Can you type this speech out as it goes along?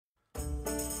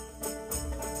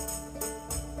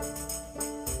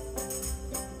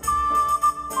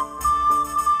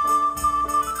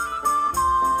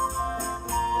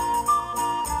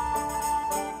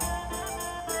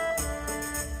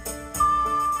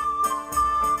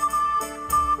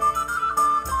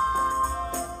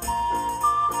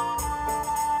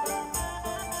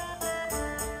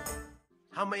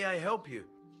help you?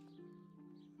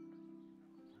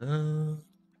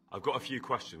 I've got a few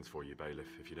questions for you, Bailiff,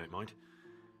 if you don't mind.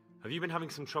 Have you been having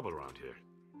some trouble around here?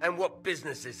 And what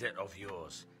business is it of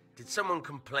yours? Did someone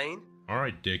complain?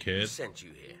 Alright, Who dickhead. sent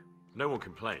you here? No one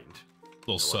complained.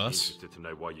 Little Though I'd be sus. interested to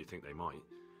know why you think they might.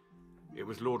 It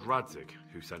was Lord Radzig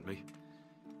who sent me.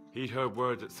 He'd heard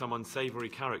word that some unsavory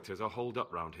characters are holed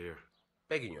up round here.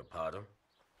 Begging your pardon,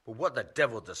 but what the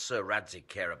devil does Sir Radzig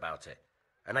care about it?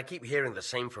 And I keep hearing the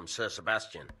same from Sir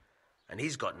Sebastian. And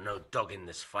he's got no dog in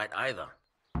this fight either.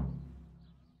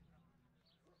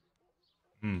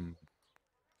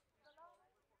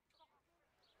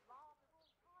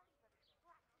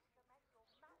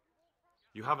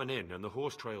 You have an inn and the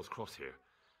horse trails cross here.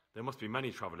 There must be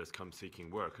many travellers come seeking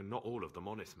work and not all of them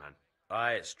honest men.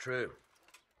 Aye, it's true.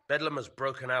 Bedlam has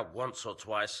broken out once or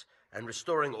twice, and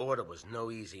restoring order was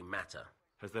no easy matter.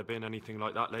 Has there been anything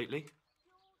like that lately?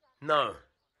 No,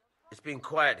 it's been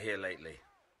quiet here lately.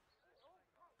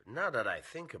 But now that I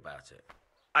think about it,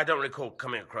 I don't recall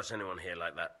coming across anyone here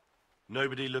like that.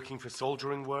 Nobody looking for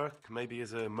soldiering work, maybe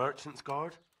as a merchant's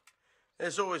guard?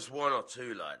 There's always one or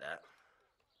two like that.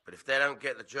 But if they don't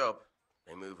get the job,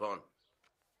 they move on.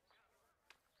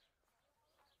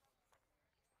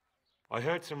 I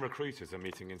heard some recruiters are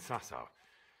meeting in Sasau.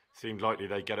 Seemed likely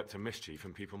they get up to mischief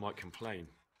and people might complain.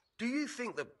 Do you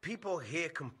think that people here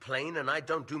complain and I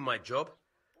don't do my job?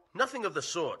 Nothing of the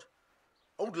sort.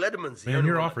 Old Lederman's the Man, only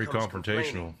you're one that awfully comes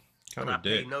confrontational. complaining, Kind but I of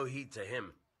dick. pay no heed to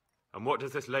him. And what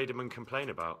does this Lederman complain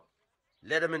about?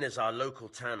 Lederman is our local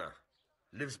tanner.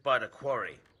 Lives by the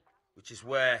quarry, which is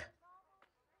where,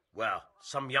 well,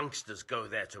 some youngsters go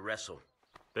there to wrestle.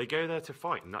 They go there to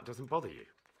fight and that doesn't bother you?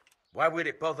 Why would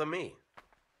it bother me?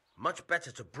 Much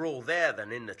better to brawl there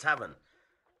than in the tavern.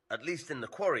 At least in the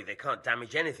quarry they can't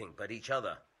damage anything but each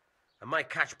other. And my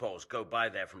catchpoles go by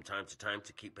there from time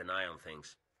to keep an eye on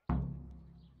things.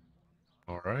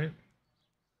 Alright.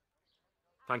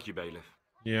 Thank you, Bailiff.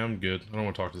 Yeah, I'm good. I don't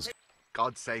want to talk to this.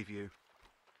 God save you.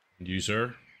 You,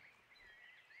 sir?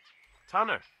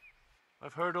 Tanner,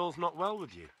 I've heard all's not well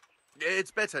with you.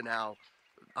 It's better now.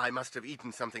 I must have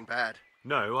eaten something bad.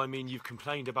 No, I mean you've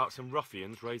complained about some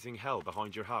ruffians raising hell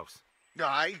behind your house.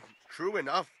 Aye, true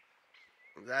enough.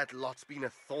 That lot's been a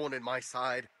thorn in my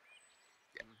side.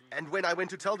 And when I went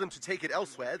to tell them to take it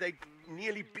elsewhere, they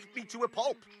nearly beat me to a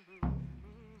pulp.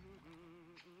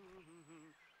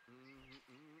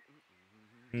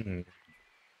 Hmm.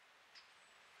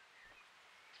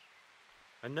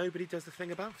 And nobody does a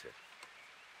thing about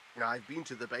it. I've been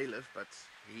to the bailiff, but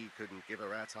he couldn't give a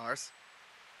rat's arse.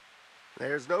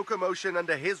 There's no commotion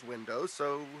under his window,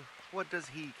 so what does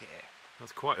he care?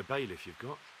 That's quite a bailiff you've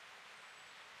got.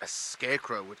 A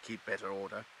scarecrow would keep better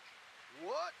order.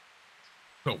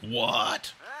 What?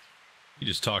 What? You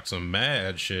just talk some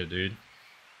mad shit, dude.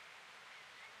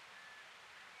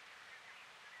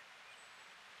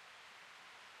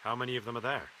 How many of them are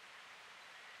there?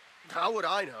 How would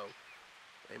I know?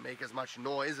 They make as much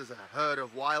noise as a herd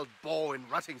of wild boar in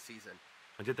rutting season.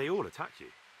 And did they all attack you?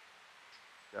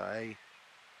 Aye.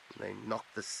 They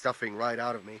knocked the stuffing right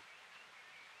out of me.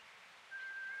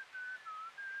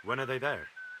 When are they there?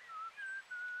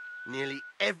 Nearly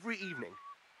every evening.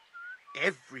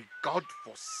 Every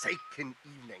god-forsaken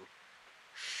evening.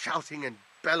 Shouting and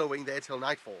bellowing there till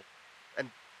nightfall. And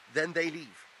then they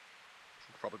leave.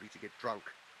 Probably to get drunk.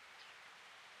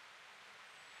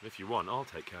 If you want, I'll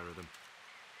take care of them.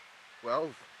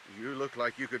 Well, you look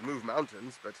like you could move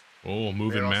mountains, but Oh,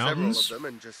 moving there are mountains? several of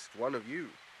them and just one of you.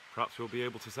 Perhaps we'll be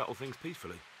able to settle things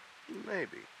peacefully.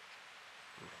 Maybe.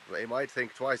 They might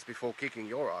think twice before kicking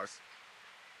your arse.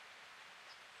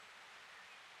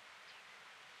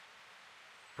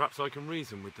 Perhaps I can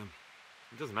reason with them.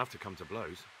 It doesn't have to come to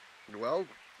blows. Well,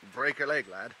 break a leg,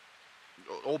 lad.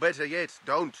 Or better yet,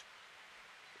 don't.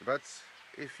 But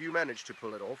if you manage to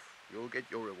pull it off, you'll get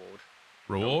your reward.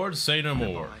 Reward? Say no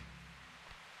more.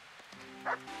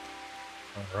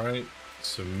 Alright,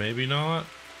 so maybe not.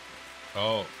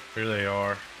 Oh, here they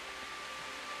are.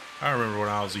 I remember when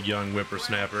I was a young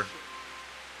whippersnapper.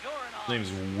 His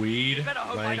name's Weed,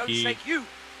 Lanky,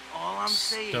 All I'm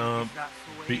saying is Stump, that's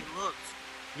the way he looks.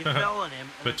 You fell on him.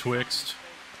 Betwixt,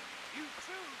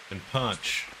 and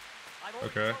Punch.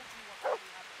 Okay.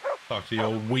 Talk to the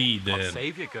old Weed I'll then.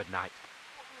 save you, good night.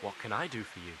 What can I do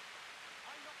for you?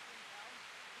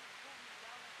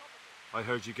 I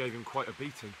heard you gave him quite a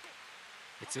beating.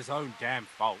 It's his own damn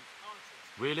fault.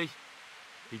 Really?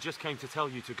 He just came to tell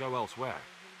you to go elsewhere.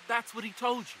 That's what he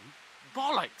told you?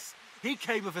 Bollocks! He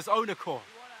came of his own accord.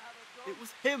 It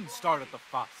was him started the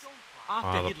fuss.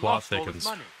 After the he'd plot lost all thickens. his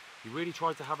money. He really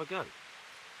tried to have a go.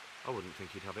 I wouldn't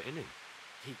think he'd have it in him.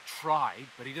 He tried,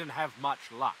 but he didn't have much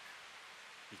luck.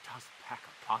 He does pack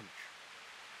a punch.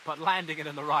 But landing it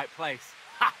in the right place,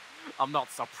 ha! I'm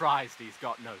not surprised he's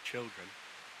got no children.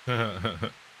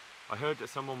 I heard that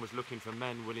someone was looking for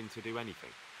men willing to do anything.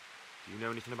 Do you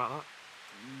know anything about that?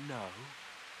 No,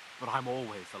 but I'm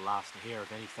always the last to hear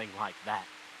of anything like that.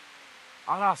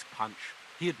 I'll ask Punch.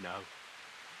 He'd know.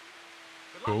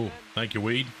 Cool. Thank you,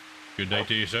 Weed. Good day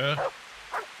to you, sir.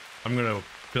 I'm gonna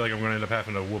feel like I'm gonna end up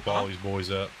having to whoop all these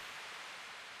boys up.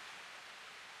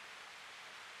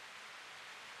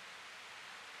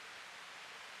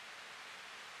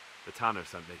 The tanner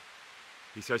sent me.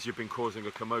 He says you've been causing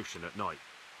a commotion at night,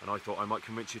 and I thought I might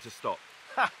convince you to stop.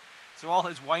 Ha! So all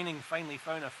his whining finally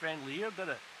found a friendly ear, did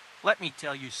it? Let me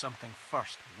tell you something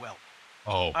first, Will.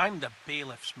 Oh. I'm the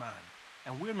bailiff's man,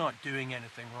 and we're not doing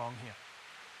anything wrong here.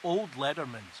 Old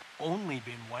Lederman's only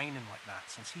been whining like that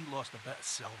since he lost a bit of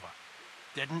silver.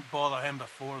 Didn't bother him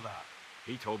before that.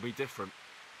 He told me different.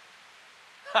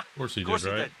 Of course he did,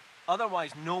 right?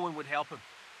 Otherwise, no one would help him.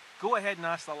 Go ahead and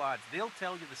ask the lads. They'll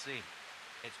tell you the same.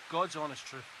 It's God's honest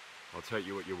truth. I'll take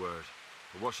you at your word.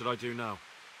 But what should I do now?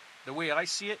 The way I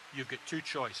see it, you've got two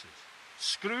choices.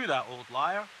 Screw that old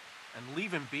liar and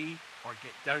leave him be, or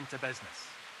get down to business.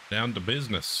 Down to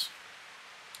business.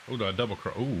 Oh, do I double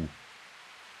cross? Ooh.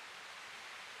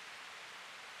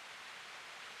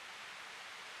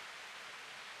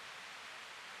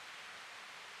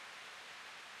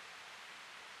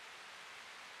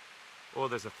 Or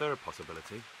there's a third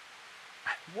possibility.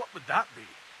 What would that be?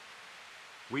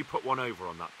 We put one over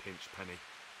on that pinch penny.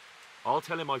 I'll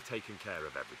tell him I've taken care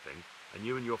of everything, and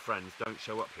you and your friends don't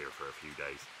show up here for a few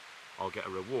days. I'll get a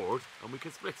reward, and we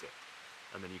can split it.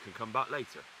 And then you can come back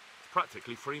later. It's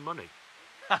practically free money.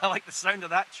 I like the sound of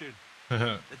that tune.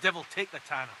 The devil take the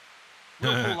tanner.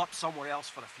 We'll hole up somewhere else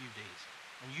for a few days,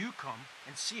 and you come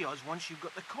and see us once you've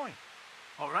got the coin.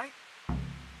 All right?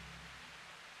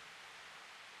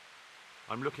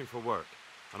 I'm looking for work,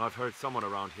 and I've heard someone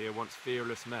around here wants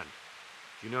fearless men.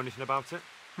 Do you know anything about it?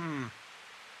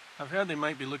 I've heard they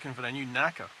might be looking for a new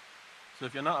knacker. So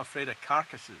if you're not afraid of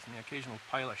carcasses and the occasional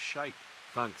pile of shite.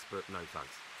 Thanks, but no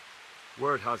thanks.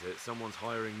 Word has it someone's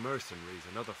hiring mercenaries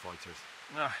and other fighters.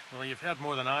 Ah, well, you've heard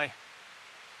more than I.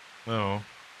 Oh.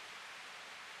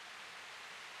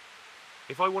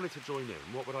 If I wanted to join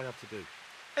in, what would I have to do?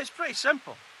 It's pretty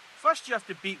simple. First you have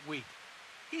to beat Weed.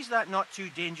 He's that not too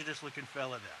dangerous looking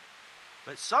fella there.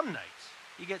 But some nights,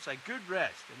 he gets a good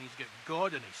rest and he's got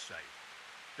God on his side.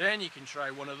 Then you can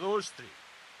try one of those three.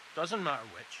 Doesn't matter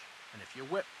which. And if you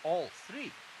whip all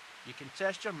three, you can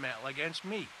test your mettle against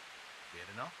me. Fair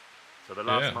enough? So the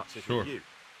last match is with you?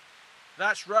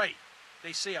 That's right.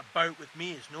 They say a bout with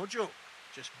me is no joke.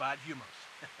 Just bad humours.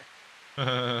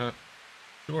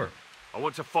 Sure. I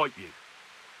want to fight you.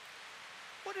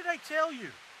 What did I tell you?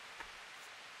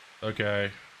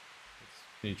 Okay.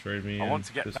 Can you trade me I in want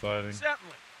to get this fighting?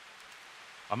 Certainly.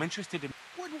 I'm interested in...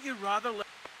 Wouldn't you rather let...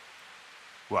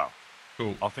 Well,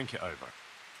 Cool. I'll think it over.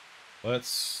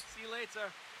 Let's See you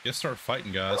later. get start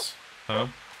fighting, guys. Huh?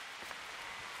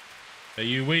 Hey,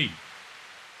 you Weed.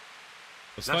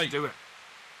 Let's Let's fight. do it.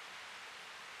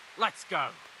 Let's go.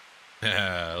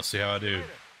 Yeah, let's see how I do.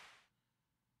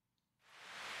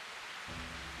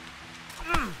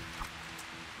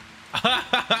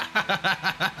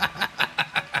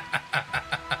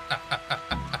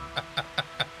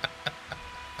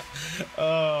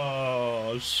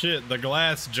 Oh shit, the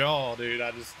glass jaw, dude.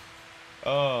 I just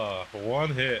one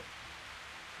hit.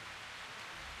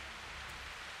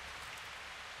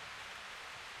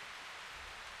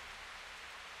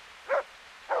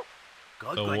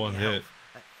 God, The one hit.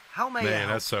 How may I Man,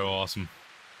 help? that's so awesome.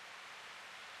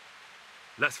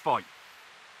 Let's fight.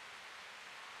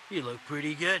 You look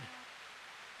pretty good.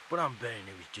 But I'm betting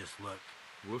it was just luck.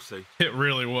 We'll see. It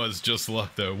really was just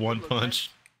luck though. One punch.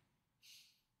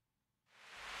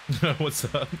 What's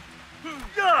up?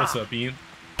 What's up, Ian?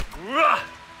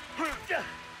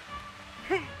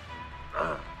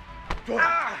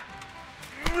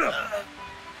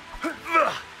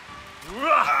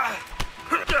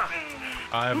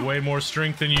 I have way more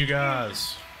strength than you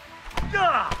guys.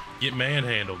 Get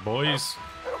manhandled, boys.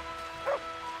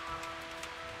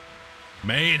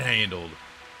 Manhandled.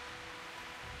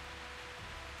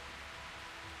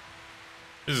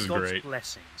 This is God's great.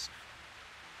 blessings.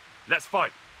 Let's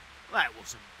fight. That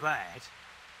wasn't bad.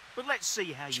 But let's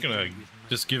see how Just you gonna do with me.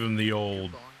 just give him the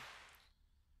old.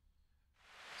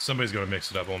 Somebody's gonna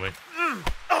mix it up on me.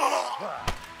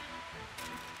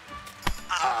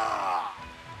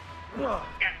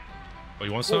 Oh,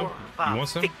 you want some? You want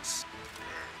some?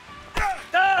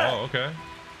 Oh, okay.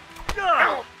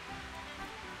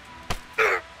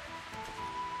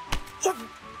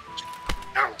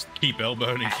 Keep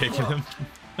elbowing and kicking him.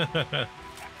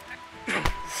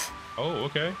 Oh,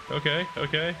 okay, okay,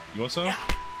 okay. You want some?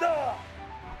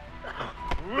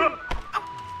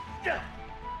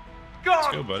 Let's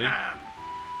go, buddy.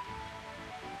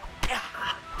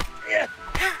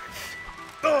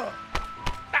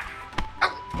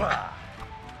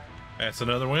 That's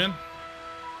another win.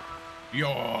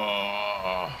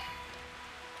 Yeah.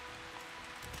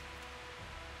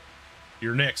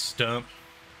 You're next, Stump.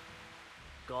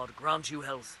 God grant you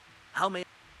health. How may...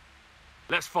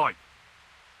 Let's fight.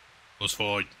 Let's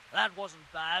fight. That wasn't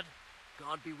bad.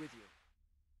 God be with you.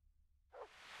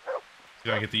 See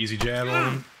if I can get the easy jab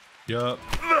on him. Yup.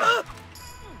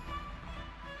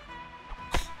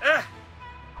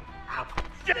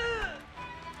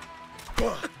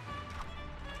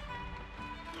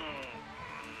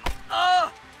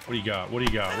 What do you got? What do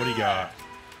you got? What do you got?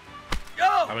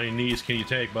 How many knees can you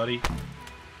take, buddy?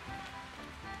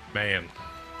 Man.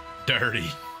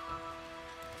 Dirty.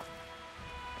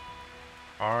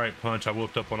 Alright, Punch, I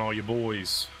whooped up on all you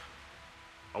boys.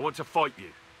 I want to fight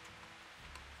you.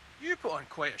 You put on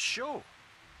quite a show.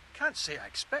 Can't say I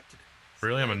expected it.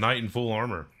 Really? I'm a knight in full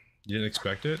armor. You didn't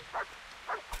expect it?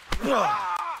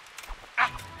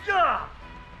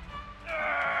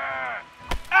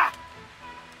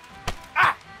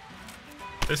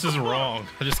 This is wrong.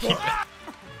 I just keep...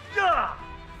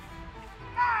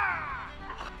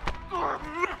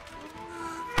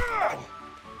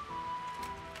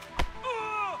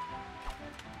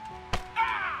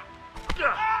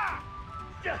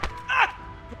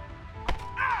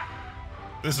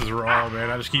 This is wrong, man.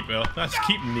 I just keep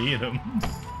kneeing him.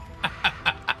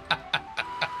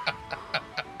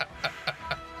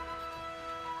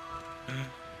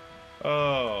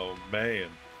 Oh man,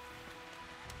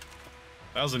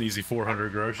 that was an easy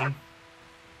 400 groschen.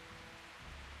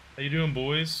 How you doing,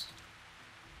 boys?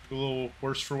 A little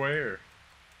worse for wear.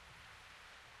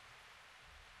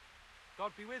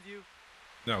 God be with you.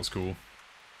 That was cool.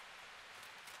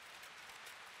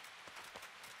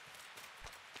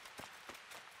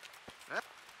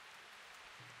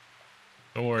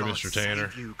 Don't worry, God Mr. Tanner.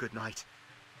 save you, good night.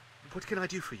 What can I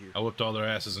do for you? I whipped all their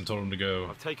asses and told them to go.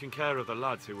 I've taken care of the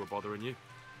lads who were bothering you.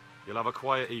 You'll have a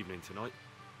quiet evening tonight.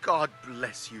 God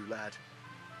bless you, lad.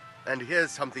 And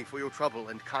here's something for your trouble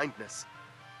and kindness.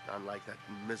 Unlike that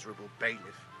miserable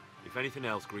bailiff. If anything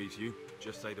else grieves you,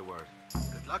 just say the word.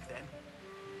 Good luck, then.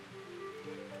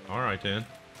 Alright, then.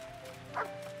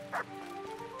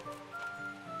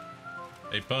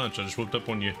 Hey, Punch, I just whooped up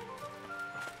on you.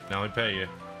 Now I pay you.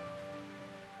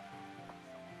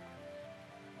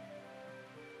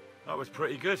 That was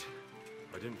pretty good.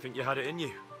 I didn't think you had it in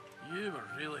you. You were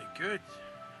really good.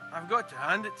 I've got to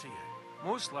hand it to you.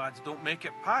 Most lads don't make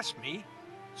it past me.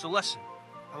 So listen,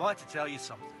 I want to tell you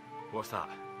something. What's that?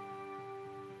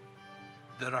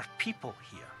 There are people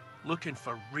here looking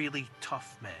for really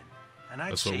tough men. And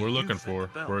I'd That's say what we're you looking fit for. the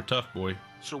bill. We're a tough boy.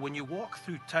 So when you walk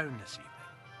through town this evening,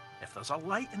 if there's a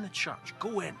light in the church,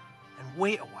 go in and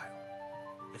wait a while.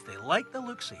 If they like the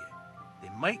looks of you, they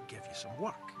might give you some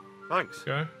work. Thanks.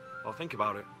 Okay. I'll think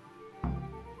about it.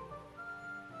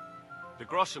 The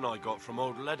groschen I got from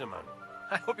old Leatherman.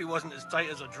 I hope he wasn't as tight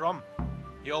as a drum.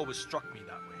 He always struck me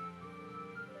that way.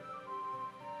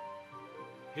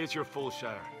 Here's your full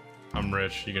share. I'm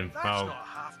rich. You can... That's I'll... not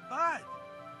half bad.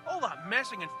 All that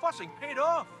messing and fussing paid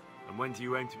off. And when do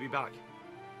you aim to be back?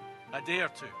 A day or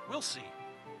two. We'll see.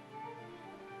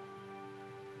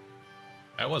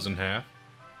 That wasn't half.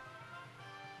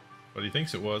 But he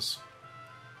thinks it was.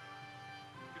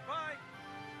 Goodbye.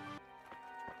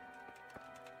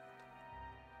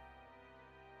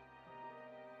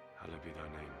 Hallowed be thy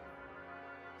name.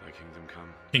 Thy kingdom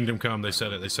come. Kingdom come, they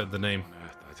said it. They said the name. On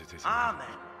earth as it is in Amen.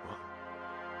 heaven. What?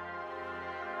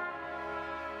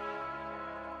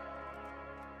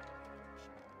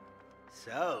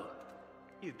 So,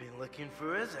 you've been looking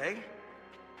for us, eh?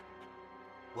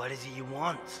 What is it you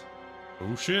want?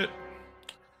 Oh shit.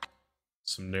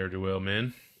 Some ne'er-do-well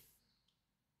men.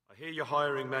 I hear you're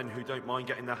hiring men who don't mind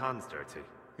getting their hands dirty.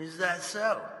 Is that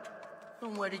so?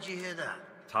 And where did you hear that?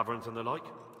 Taverns and the like.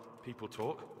 People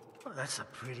talk. Well, that's a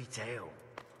pretty tale.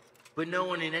 But no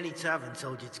one in any tavern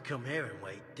told you to come here and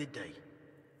wait, did they?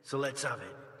 So let's have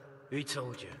it. Who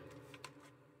told you?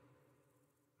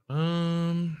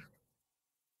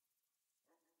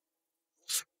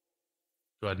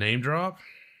 Do I name drop?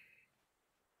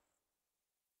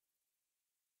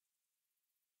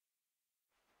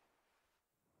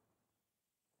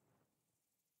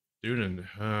 Dude,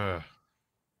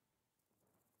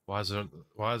 why is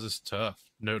this tough?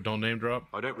 No, don't name drop.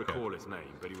 I don't recall his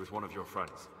name, but he was one of your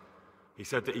friends. He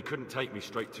said that he couldn't take me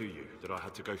straight to you, that I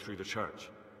had to go through the church.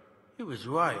 He was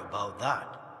right about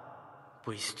that.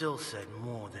 But he still said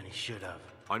more than he should have.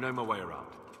 I know my way around.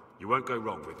 You won't go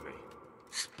wrong with me.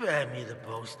 Spare me the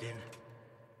boasting.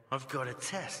 I've got a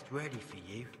test ready for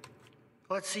you.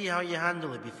 Let's see how you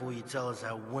handle it before you tell us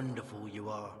how wonderful you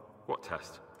are. What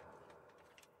test?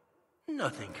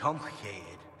 Nothing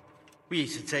complicated. We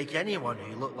used to take anyone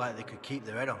who looked like they could keep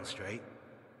their head on straight.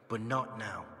 But not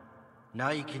now. Now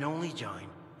you can only join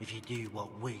if you do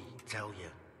what we tell you.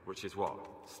 Which is what?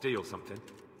 Steal something?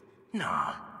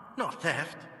 Nah, not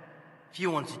theft. If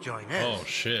you want to join us... Oh,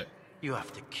 shit. You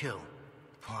have to kill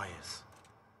Pius.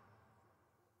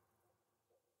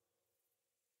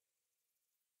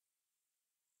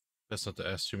 That's not to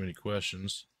ask too many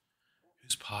questions.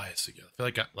 Who's Pius again?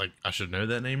 I feel like I should know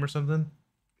that name or something.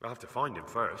 I'll have to find him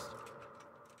first.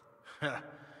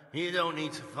 You don't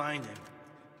need to find him.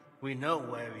 We know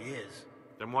where he is.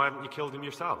 Then why haven't you killed him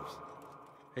yourselves?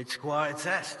 It's quite a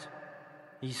test.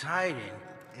 He's hiding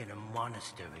in a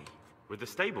monastery. With the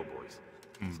stable boys?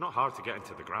 It's not hard to get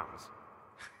into the grounds.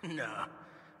 No,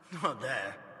 not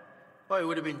there. Oh, he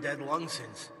would have been dead long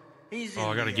since. He's in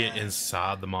I gotta get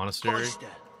inside the monastery? cloister,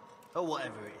 or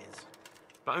whatever it is.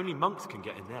 But only monks can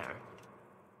get in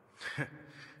there.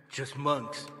 Just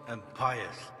monks and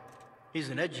Pius. He's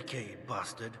an educated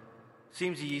bastard.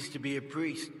 Seems he used to be a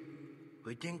priest,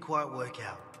 but it didn't quite work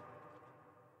out.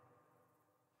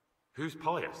 Who's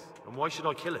Pius? And why should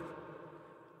I kill him?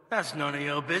 That's none of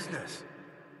your business.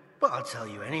 But I'll tell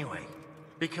you anyway,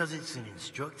 because it's an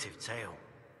instructive tale.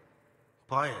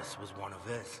 Pius was one of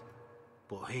us,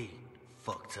 but he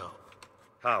fucked up.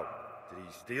 How? Did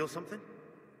he steal something?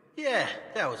 Yeah,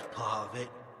 that was part of it.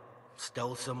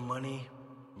 Stole some money,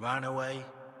 ran away.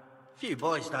 A few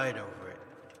boys died over it.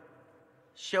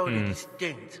 Showed a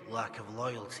distinct lack of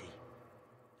loyalty.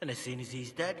 And as soon as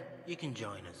he's dead, you can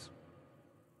join us.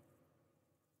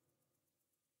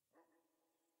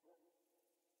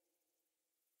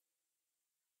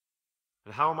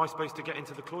 And how am I supposed to get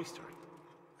into the cloister?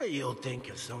 You'll think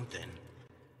of something.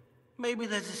 Maybe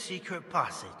there's a secret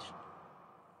passage.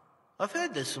 I've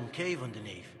heard there's some cave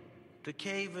underneath. The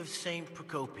cave of St.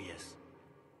 Procopius.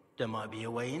 There might be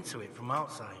a way into it from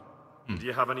outside. Do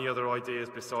you have any other ideas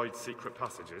besides secret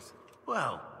passages?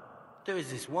 Well, there is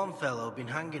this one fellow been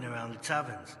hanging around the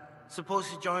taverns.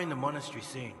 Supposed to join the monastery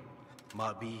soon.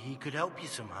 Might be he could help you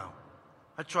somehow.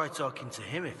 I'd try talking to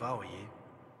him if I were you.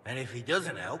 And if he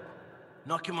doesn't help,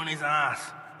 knock him on his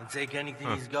ass and take anything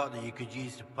he's got that you could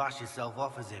use to pass yourself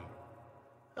off as him.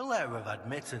 A letter of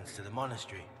admittance to the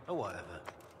monastery, or whatever.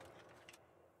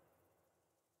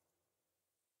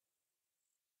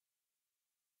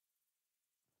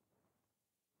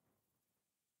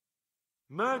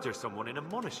 Murder someone in a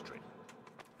monastery?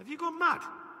 Have you gone mad?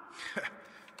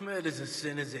 Murder's a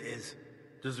sin as it is.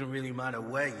 Doesn't really matter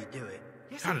where you do it.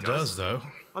 Yes, Kinda does, though.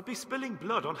 I'd be spilling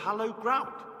blood on hallowed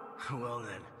ground. Well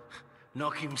then,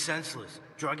 knock him senseless,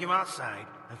 drag him outside,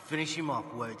 and finish him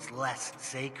off where it's less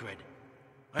sacred.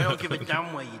 I don't give a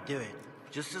damn where you do it,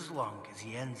 just as long as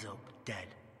he ends up dead.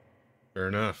 Fair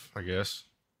enough, I guess.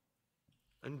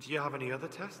 And do you have any other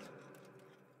tests?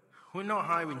 We're not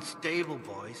hiring stable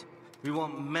boys. We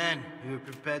want men who are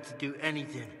prepared to do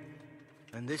anything.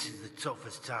 And this is the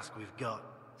toughest task we've got.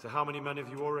 So how many men have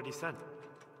you already sent?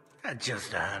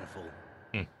 Just a handful.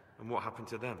 And what happened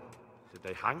to them? Did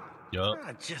they hang?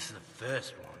 Yup. Just the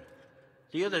first one.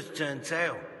 The others turned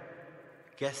tail.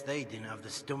 Guess they didn't have the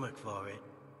stomach for it.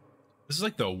 This is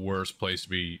like the worst place to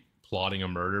be plotting a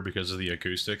murder because of the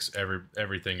acoustics.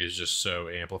 Everything is just so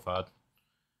amplified.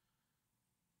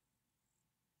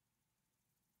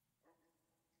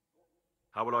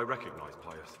 How will I recognize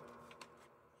Pius?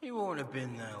 He won't have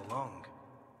been there long.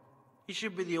 He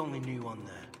should be the only new one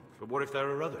there. But what if there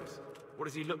are others? What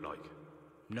does he look like?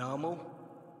 Normal.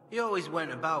 He always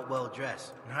went about well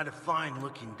dressed and had a fine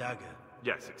looking dagger.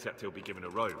 Yes, except he'll be given a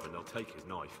robe and they'll take his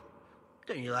knife.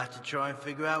 Then you'll have to try and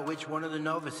figure out which one of the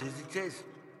novices it is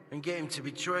and get him to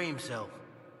betray himself.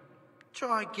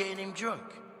 Try getting him drunk.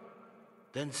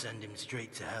 Then send him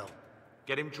straight to hell.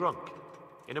 Get him drunk?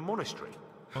 In a monastery?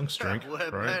 Monk's drink, We're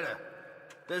right? better.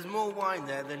 There's more wine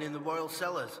there than in the royal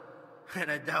cellars.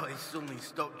 And I doubt he suddenly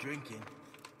stopped drinking.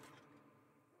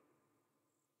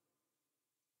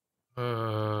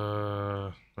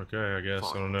 Okay, I guess.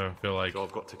 Fine. I don't know. I feel like So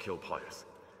I've got to kill Pius.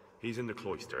 He's in the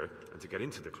cloister, and to get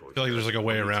into the cloister... I feel like there's like a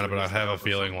way I need around to it, but I release the have a help of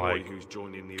feeling some boy like who's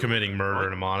joining the committing order, murder in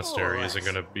right? a monastery Oh, isn't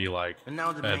yes. going to be like And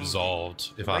now the main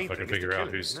absolved if I main fucking thing is to figure out kill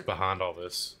him, who's isn't it? behind all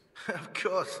this. Of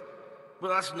course. But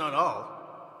that's not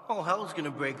all. All hell's gonna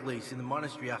break loose in the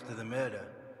monastery after the murder.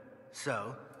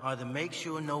 So, either make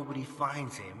sure nobody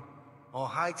finds him, or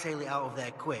hightail it out of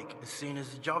there quick as soon as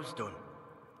the job's done.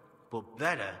 But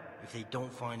better if they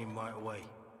don't find him right away.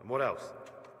 And what else?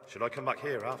 Should I come back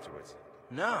here afterwards?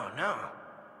 No.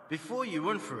 Before you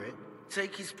run for it,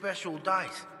 take his special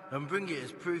dice and bring it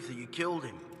as proof that you killed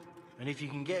him. And if you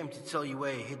can get him to tell you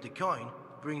where he hid the coin,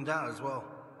 bring that as well.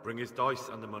 Bring his dice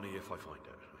and the money if I find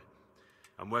it.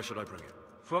 And where should I bring it?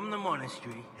 From the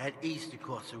monastery, head east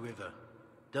across the river.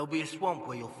 There'll be a swamp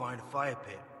where you'll find a fire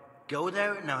pit. Go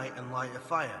there at night and light a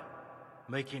fire.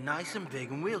 Make it nice and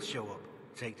big and we'll show up.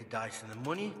 Take the dice and the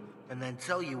money, and then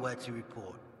tell you where to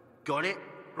report. Got it?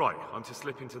 Right, I'm to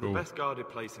slip into the best guarded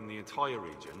place in the entire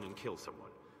region and kill someone.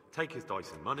 Take his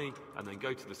dice and money, and then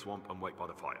go to the swamp and wait by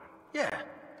the fire. Yeah,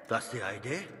 that's the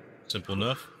idea. Simple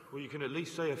enough. Well, you can at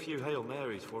least say a few Hail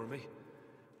Marys for me.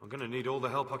 I'm gonna need all the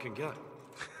help I can get.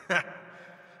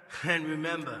 And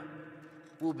remember,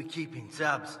 we'll be keeping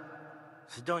tabs.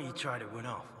 So don't you try to run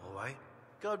off, alright?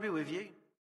 God be with you.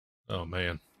 Oh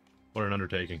man, what an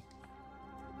undertaking.